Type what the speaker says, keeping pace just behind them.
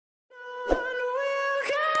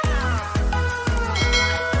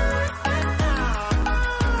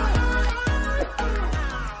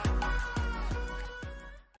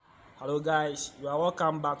Hello guys, you are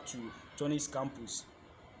welcome back to Tony's campus.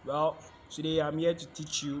 Well, today I'm here to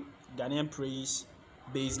teach you Ghanaian praise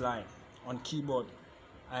bassline on keyboard,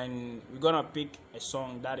 and we're gonna pick a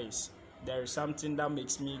song that is "There Is Something That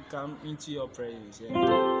Makes Me Come Into Your Presence."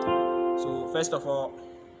 Yeah. So first of all,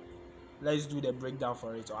 let's do the breakdown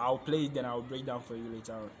for it. I'll play it, then I'll break down for you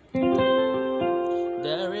later on.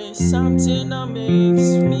 There is something that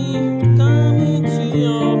makes me come into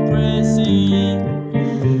your presence.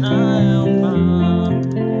 I am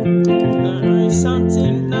bound. There is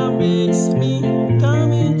something that makes me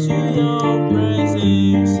come into your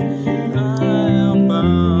presence. I am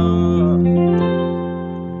bound.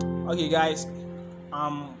 Okay, guys.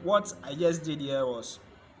 What I just did here was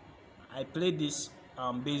I played this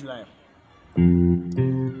bass line.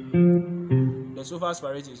 The so fast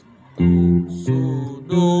for it is do, so,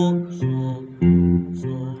 do, so,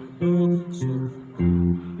 so, do, so.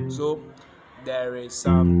 So there is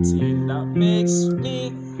something that makes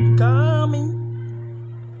me coming.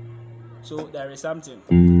 So there is something.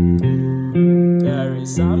 There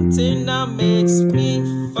is something that makes me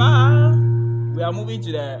far. We are moving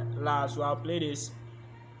to the la, so I'll play this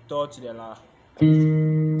third to the la.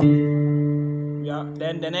 Yeah,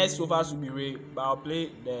 then the next so far should be re, but I'll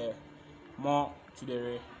play the more to the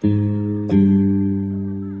re.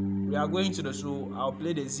 We are going to the so, I'll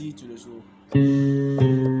play the Z to the so.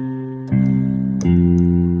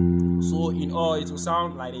 So in all it will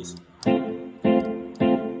sound like this.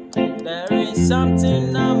 There is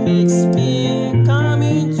something that makes me come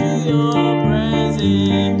into your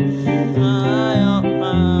presence.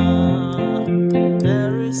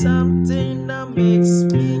 There is something that makes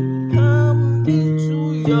me come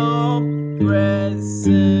into your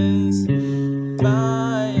presence.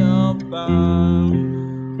 By your power,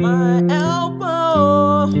 my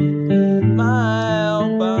elbow, my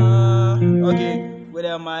elbow. Okay, with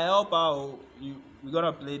my elbow, we're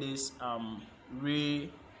gonna play this re,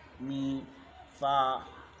 mi, fa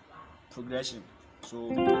progression. So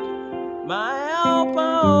my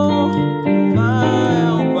elbow,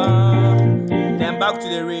 then back to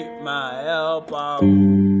the re, my elbow.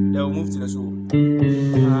 Then we'll move to the so.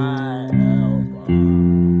 My elbow,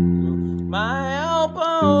 my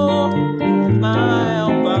elbow, my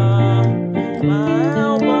elbow, my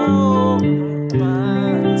elbow,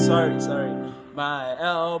 my sorry, my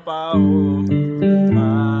elbow,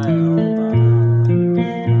 my elbow,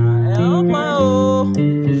 my elbow,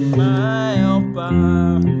 my elbow,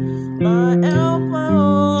 my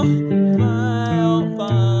elbow, my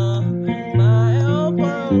elbow, my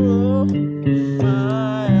elbow,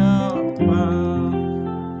 my elbow.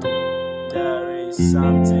 There is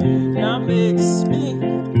something that makes me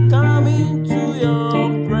come into your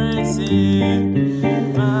presence.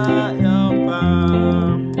 My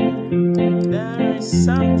elbow. There is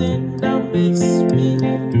something that makes me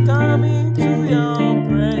come into your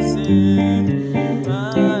presence.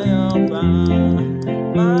 My elbow,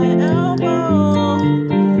 my elbow,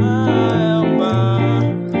 my elbow,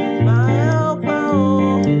 my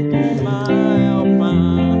elbow, my elbow,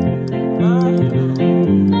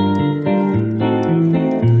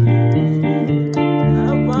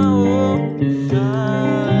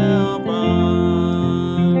 my elbow.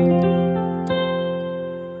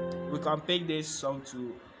 We can pick this song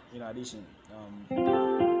too in addition.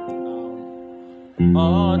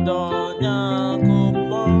 Odonya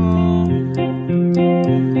kupo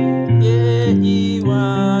ye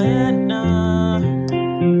iwayena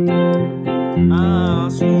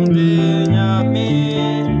asundenya me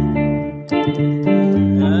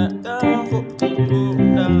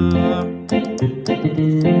atafukuda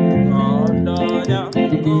odonya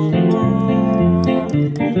kupo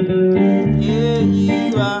ye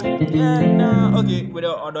iwayena. Okay, with the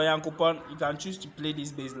odonya coupon, you can choose to play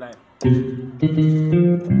this bass line.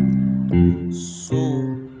 So,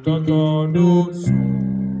 do, do, do, so,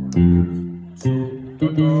 do,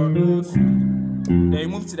 do, so. Then you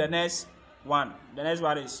move to the next one. The next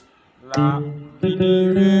one is la, di, di,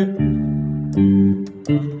 re.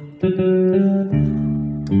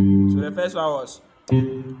 So the first one was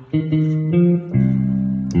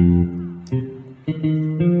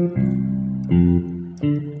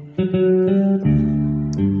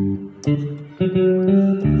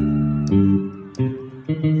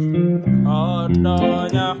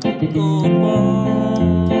Odonya kupo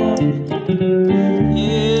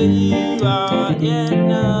ye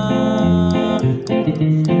iwayena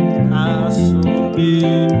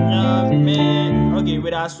asumye nyame. Okay,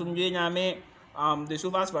 with asumye nyame, the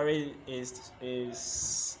so fast for it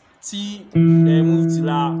is T, then move to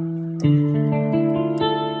la.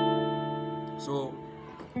 So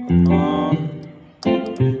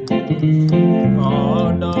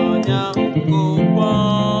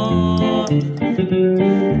Okay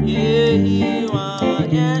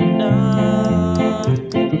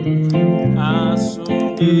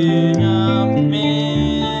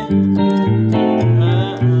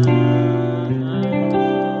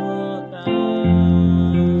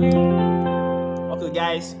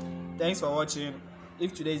guys, thanks for watching.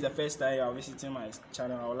 If today is the first time you are visiting my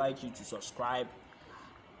channel, I would like you to subscribe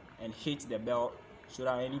and hit the bell so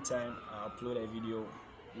that anytime I upload a video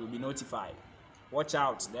you will be notified. Watch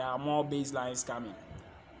out, there are more bass lines coming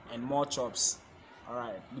and more chops.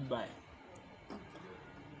 Alright, goodbye.